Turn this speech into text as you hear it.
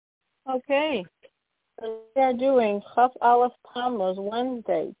Okay. So we are doing Chaf Aleph Tammuz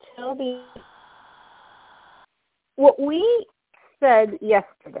Wednesday. What we said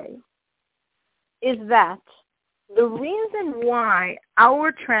yesterday is that the reason why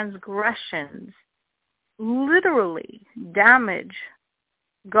our transgressions literally damage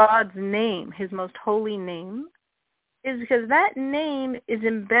God's name, his most holy name, is because that name is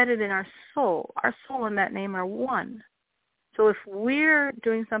embedded in our soul. Our soul and that name are one. So if we're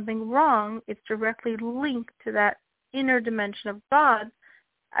doing something wrong, it's directly linked to that inner dimension of God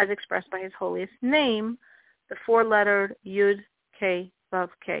as expressed by his holiest name, the four-lettered Yud, K, Vav,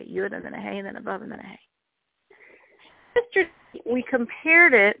 K. Yud and then a Hey and then a Vav and then a Hey. Yesterday, we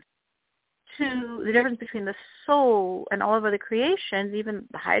compared it to the difference between the soul and all of other creations, even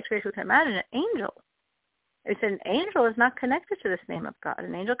the highest creation we can imagine, an angel. We said an angel is not connected to this name of God.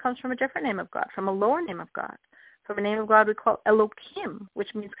 An angel comes from a different name of God, from a lower name of God. From a name of God we call Elohim,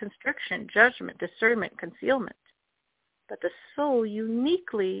 which means constriction, judgment, discernment, concealment. But the soul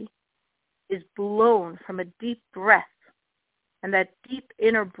uniquely is blown from a deep breath. And that deep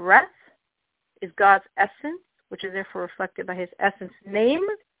inner breath is God's essence, which is therefore reflected by his essence name,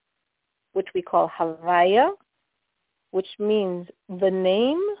 which we call Havaya, which means the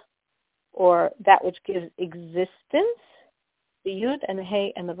name or that which gives existence, the Yud and the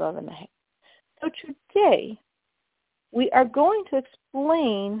Hey and the Vav and the Hey. So today, we are going to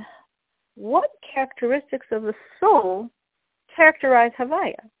explain what characteristics of the soul characterize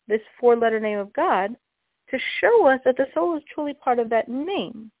Havaya, this four-letter name of God, to show us that the soul is truly part of that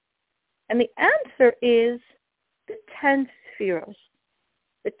name. And the answer is the 10 spheros,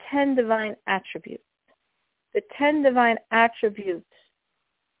 the 10 divine attributes. The 10 divine attributes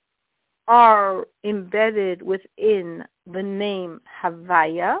are embedded within the name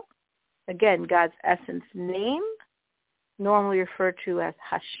Havaya, again, God's essence name, normally referred to as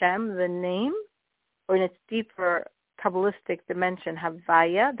Hashem, the name, or in its deeper Kabbalistic dimension,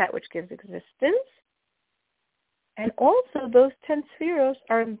 Havaya, that which gives existence. And also those 10 spheros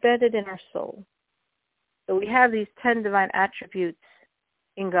are embedded in our soul. So we have these 10 divine attributes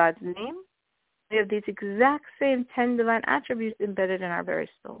in God's name. We have these exact same 10 divine attributes embedded in our very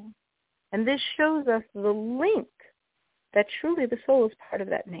soul. And this shows us the link that truly the soul is part of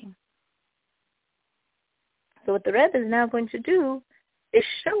that name. So what the Rebbe is now going to do is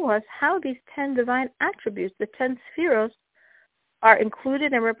show us how these 10 divine attributes, the 10 spheros, are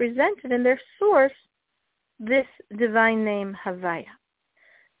included and represented in their source, this divine name Havaya.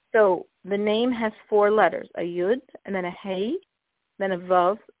 So the name has 4 letters, a Yud, and then a Hey, then a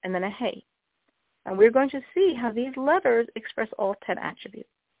Vav, and then a Hey. And we're going to see how these letters express all 10 attributes.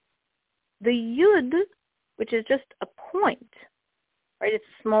 The Yud, which is just a point, right? It's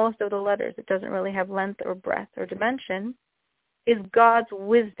the smallest of the letters. It doesn't really have length or breadth or dimension, is God's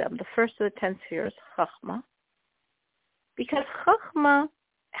wisdom, the first of the 10 spheres, Chachma. Because Chachma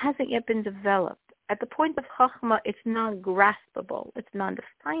hasn't yet been developed. At the point of Chachma, it's non-graspable. It's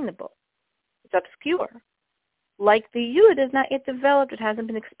non-definable. It's obscure. Like the Yud is not yet developed. It hasn't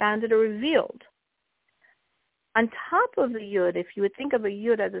been expanded or revealed. On top of the Yud, if you would think of a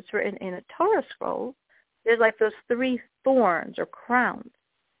Yud as it's written in a Torah scroll, there's like those 3 thorns or crowns,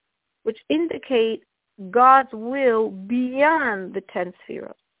 which indicate God's will beyond the 10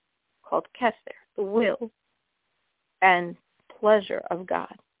 spheros, called Keser, the will and pleasure of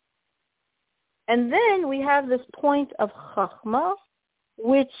God. And then we have this point of Chachma,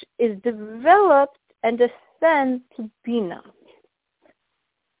 which is developed and descends to Bina.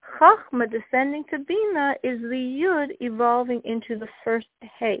 Chachma descending to Bina is the Yud evolving into the first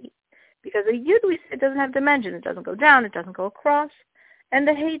Hey. Because a Yud, we say, doesn't have dimension. It doesn't go down, it doesn't go across, and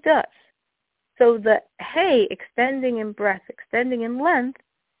the Hey does. So the Hey, extending in breadth, extending in length,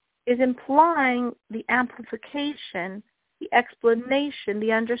 is implying the amplification, the explanation,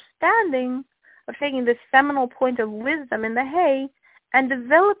 the understanding of taking this seminal point of wisdom in the Hey and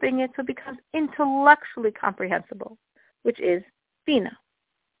developing it so it becomes intellectually comprehensible, which is Bina.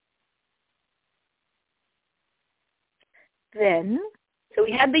 Then, so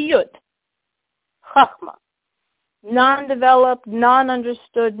we had the Yud, Chachma, non-developed,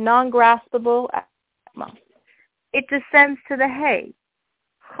 non-understood, non-graspable Chachma. It descends to the Hey.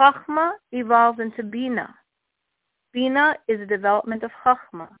 Chachma evolves into Bina. Bina is the development of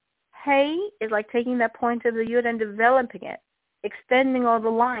Chachma. Hey is like taking that point of the Yud and developing it, extending all the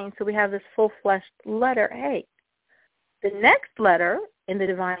lines so we have this full-fleshed letter Hey. The next letter in the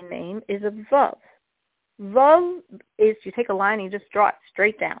divine name is a Vav. Vav is, you take a line and you just draw it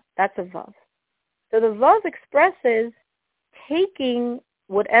straight down. That's a Vav. So the Vav expresses taking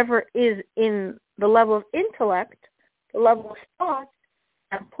whatever is in the level of intellect, the level of thought,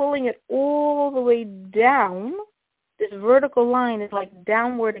 I'm pulling it all the way down. This vertical line is like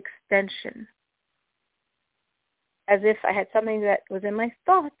downward extension. As if I had something that was in my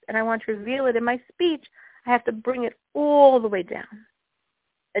thoughts and I want to reveal it in my speech, I have to bring it all the way down.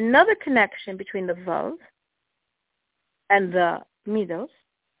 Another connection between the Vav and the Midos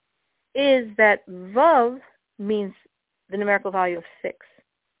is that Vav means the numerical value of 6.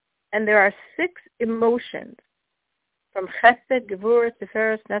 And there are 6 emotions from Chesed, Gevurah,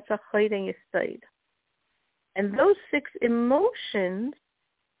 Tiferes, Netzach, Chayd, and Yesod. And those 6 emotions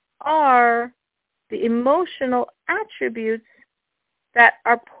are the emotional attributes that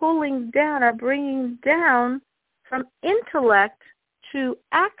are pulling down, are bringing down from intellect to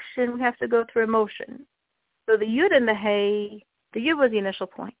action. We have to go through emotion. So the Yud and the Hey, the Yud was the initial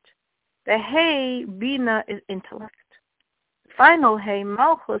point. The Hey, Bina, is intellect. The final Hey,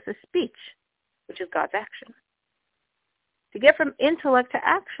 Malchus, is speech, which is God's action. To get from intellect to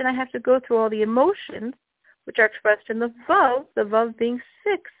action, I have to go through all the emotions, which are expressed in the Vav being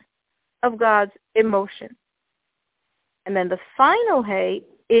 6 of God's emotion. And then the final Hey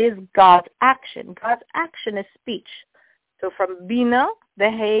is God's action. God's action is speech. So from Bina, the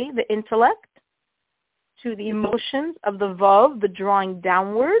Hey, the intellect, to the emotions of the Vav, the drawing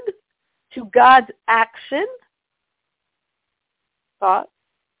downward, to God's action, thought,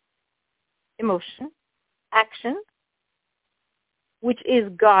 emotion, action, which is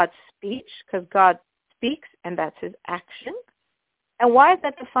God's speech, because God speaks, and that's his action. And why is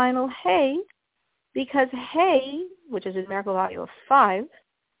that the final Hey? Because Hey, which is a numerical value of 5,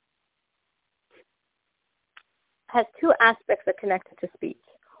 has 2 aspects that connect it to speech.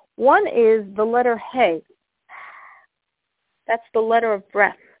 One is the letter Hey. That's the letter of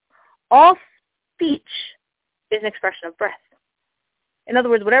breath. All speech is an expression of breath. In other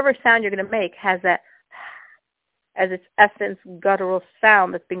words, whatever sound you're going to make has that as its essence guttural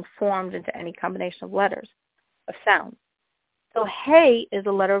sound that's being formed into any combination of letters, of sound. So Hey is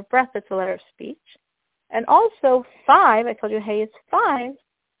a letter of breath. It's a letter of speech. And also 5, I told you Hey is 5,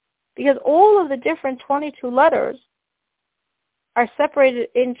 because all of the different 22 letters are separated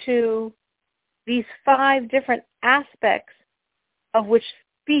into these 5 different aspects of which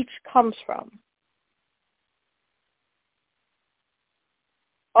speech comes from.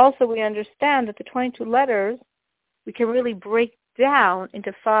 Also, we understand that the 22 letters we can really break down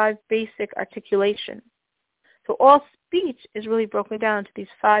into 5 basic articulations. So all speech is really broken down into these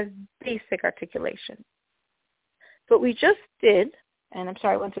 5 basic articulations. So what we just did, and I'm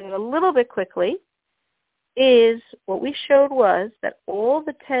sorry I went through it a little bit quickly, is what we showed was that all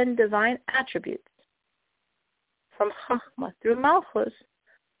the 10 divine attributes from Chachma through Malchus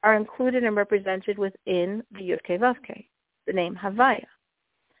are included and represented within the Yud-Kei Vav-Kei, the name Havaya.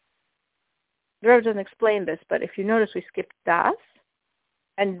 The Rebbe doesn't explain this, but if you notice, we skipped Das.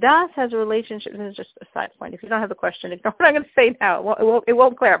 And Das has a relationship, this is just a side point. If you don't have the question, ignore what I'm going to say now. It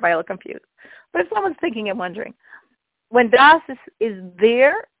won't clarify, you'll confuse. But if someone's thinking and wondering, when Das is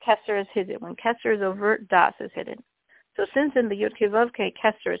there, Kesser is hidden. When Kesser is overt, Das is hidden. So since in the Yud-Kei Vav-Kei,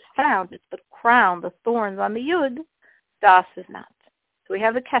 Kesser is found, it's the crown, the thorns on the Yud, Das is not. So we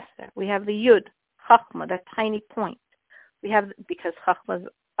have the Kesser, we have the Yud, Chachma, that tiny point. We have, because Chachma is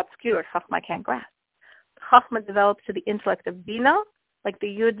obscured, Chachma can't grasp. Chachma develops to the intellect of Bina, like the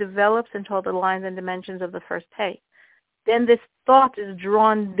Yud develops into all the lines and dimensions of the first Hey. Then this thought is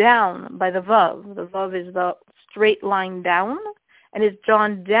drawn down by the Vav. The Vav is the straight line down, and is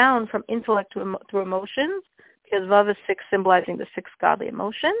drawn down from intellect through emotions, because Vav is 6, symbolizing the 6 godly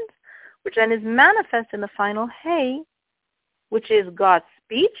emotions, which then is manifest in the final Hey, which is God's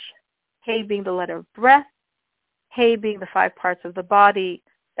speech, Hey being the letter of breath, Hey being the 5 parts of the body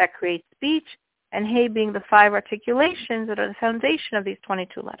that create speech, and Hey being the 5 articulations that are the foundation of these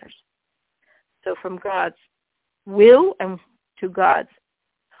 22 letters. So from God's will and to God's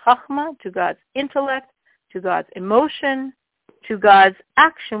Chachma, to God's intellect, to God's emotion, to God's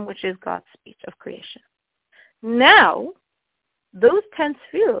action, which is God's speech of creation. Now, those 10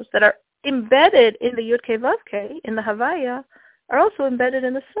 spheres that are embedded in the Yud-Kei Vav-Kei, in the Havaya, are also embedded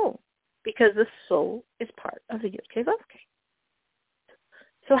in the soul, because the soul is part of the Yud-Kei Vav-Kei.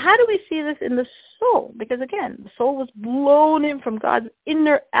 So how do we see this in the soul? Because again, the soul was blown in from God's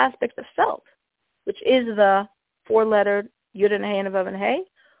inner aspect of self, which is the 4-lettered Yud and Hey and Vav and Hey,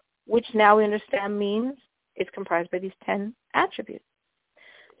 which now we understand means it's comprised by these 10 attributes.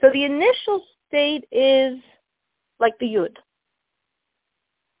 So the initial state is like the Yud,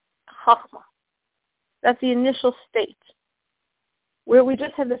 Chachma. That's the initial state, where we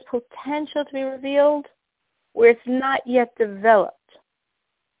just have this potential to be revealed, where it's not yet developed.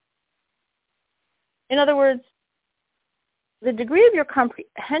 In other words, the degree of your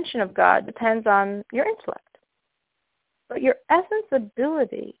comprehension of God depends on your intellect. But your essence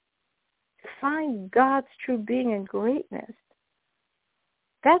ability to find God's true being and greatness,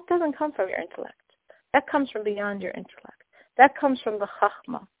 that doesn't come from your intellect. That comes from beyond your intellect. That comes from the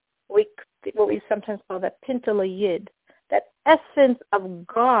chachma, what we sometimes call that pintele yid, that essence of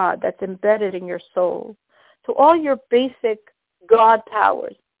God that's embedded in your soul. So all your basic God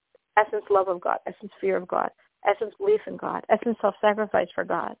powers, essence love of God, essence fear of God, essence belief in God, essence self-sacrifice for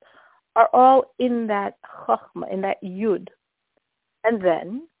God, are all in that chachma, in that yud. And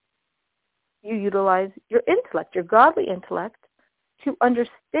then you utilize your intellect, your godly intellect, to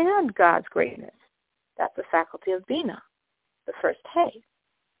understand God's greatness. That's the faculty of Bina, the first Hey.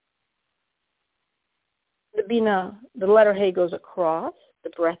 The Bina, the letter Hey goes across the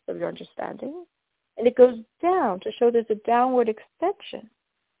breadth of your understanding, and it goes down to show there's a downward extension.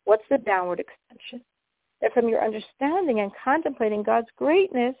 What's the downward extension? That from your understanding and contemplating God's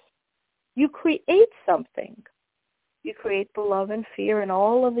greatness, you create something. You create the love and fear and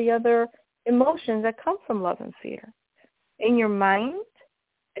all of the other emotions that come from love and fear in your mind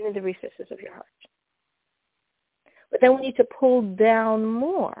and in the recesses of your heart. But then we need to pull down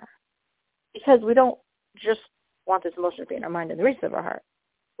more, because we don't just want this emotion to be in our mind and the recesses of our heart.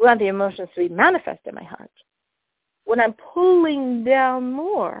 We want the emotions to be manifest in my heart. When I'm pulling down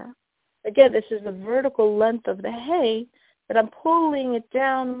more, again, this is the vertical length of the Hey, that I'm pulling it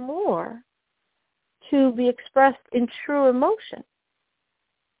down more to be expressed in true emotion.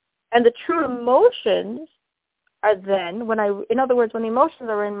 And the true emotions are then, in other words, when the emotions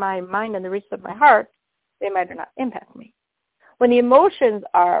are in my mind and the recesses of my heart, they might or not impact me. When the emotions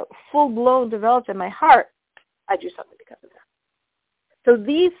are full-blown developed in my heart, I do something because of that. So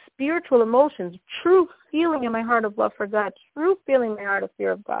these spiritual emotions, true feeling in my heart of love for God, true feeling in my heart of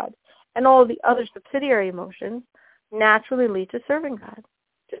fear of God, and all the other subsidiary emotions naturally lead to serving God,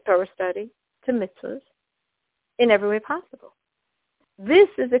 to Torah study, to mitzvahs, in every way possible. This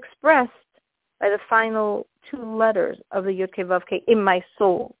is expressed by the final two letters of the Yud Kei Vav Kei in my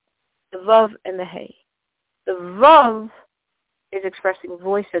soul, the Vav and the Hey. The Vav is expressing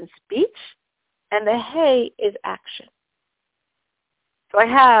voice and speech, and the Hey is action. So I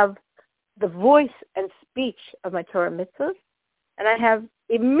have the voice and speech of my Torah mitzvahs, and I have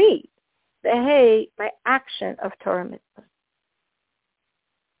in me, the Hey, my action of Torah mitzvahs.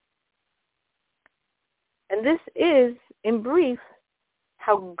 And this is, in brief,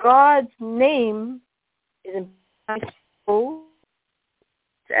 how God's name is in my soul,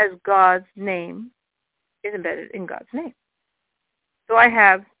 as God's name is embedded in God's name. So I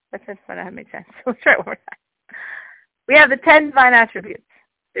have, that might not have made sense. So let's try it one more time. We have the 10 divine attributes.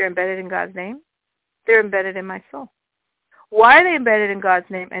 They're embedded in God's name. They're embedded in my soul. Why are they embedded in God's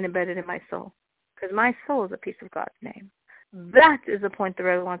name and embedded in my soul? Because my soul is a piece of God's name. That is the point the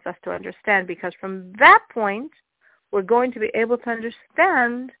Rebbe wants us to understand, because from that point, we're going to be able to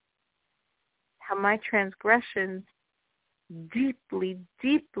understand how my transgressions deeply,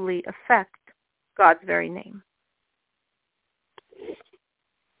 deeply affect God's very name.